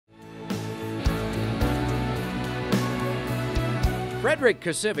Frederic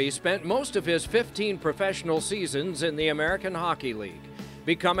Cassivi spent most of his 15 professional seasons in the American Hockey League,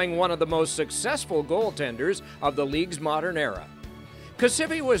 becoming one of the most successful goaltenders of the league's modern era.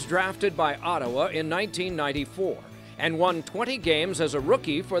 Cassivi was drafted by Ottawa in 1994 and won 20 games as a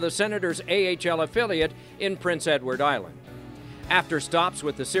rookie for the Senators' AHL affiliate in Prince Edward Island. After stops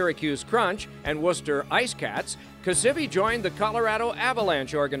with the Syracuse Crunch and Worcester Ice Cats, Cassivi joined the Colorado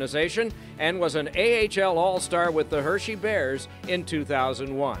Avalanche organization and was an AHL All-Star with the Hershey Bears in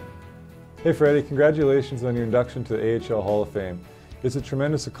 2001. Hey Freddie, congratulations on your induction to the AHL Hall of Fame. It's a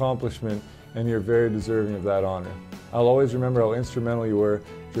tremendous accomplishment and you're very deserving of that honor. I'll always remember how instrumental you were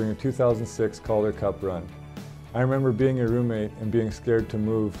during your 2006 Calder Cup run. I remember being your roommate and being scared to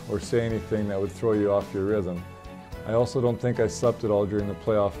move or say anything that would throw you off your rhythm. I also don't think I slept at all during the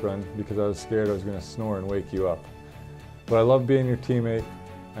playoff run because I was scared I was going to snore and wake you up. But I love being your teammate,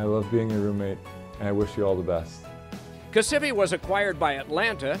 I love being your roommate, and I wish you all the best. Cassivi was acquired by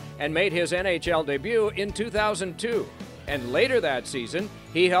Atlanta and made his NHL debut in 2002. And later that season,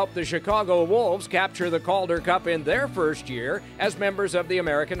 he helped the Chicago Wolves capture the Calder Cup in their first year as members of the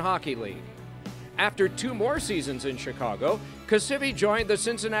American Hockey League. After 2 more seasons in Chicago, Cassivi joined the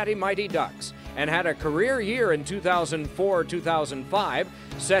Cincinnati Mighty Ducks and had a career year in 2004-2005,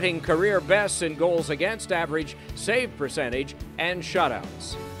 setting career bests in goals against average, save percentage, and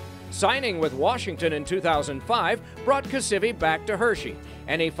shutouts. Signing with Washington in 2005 brought Cassivi back to Hershey,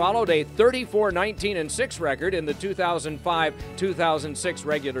 and he followed a 34-19-6 record in the 2005-2006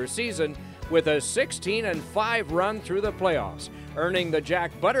 regular season with a 16-5 run through the playoffs, earning the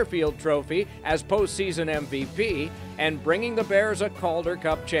Jack Butterfield Trophy as postseason MVP and bringing the Bears a Calder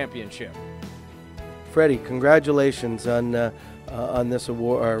Cup championship. Freddie, congratulations on this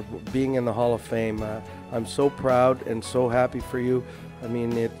award, or being in the Hall of Fame. I'm so proud and so happy for you. I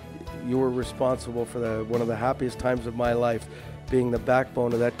mean, you were responsible for one of the happiest times of my life, being the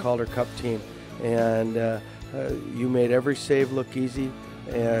backbone of that Calder Cup team. And you made every save look easy.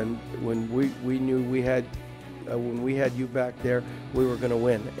 And when we knew we had you back there, we were going to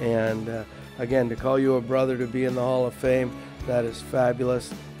win. And again, to call you a brother, to be in the Hall of Fame, that is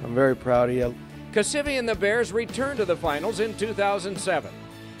fabulous. I'm very proud of you. Cassivi and the Bears returned to the finals in 2007,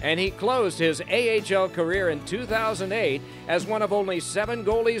 and he closed his AHL career in 2008 as one of only 7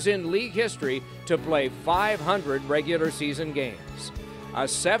 goalies in league history to play 500 regular season games. A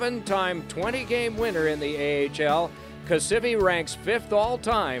 7-time 20-game winner in the AHL, Cassivi ranks 5th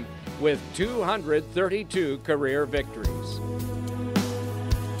all-time with 232 career victories.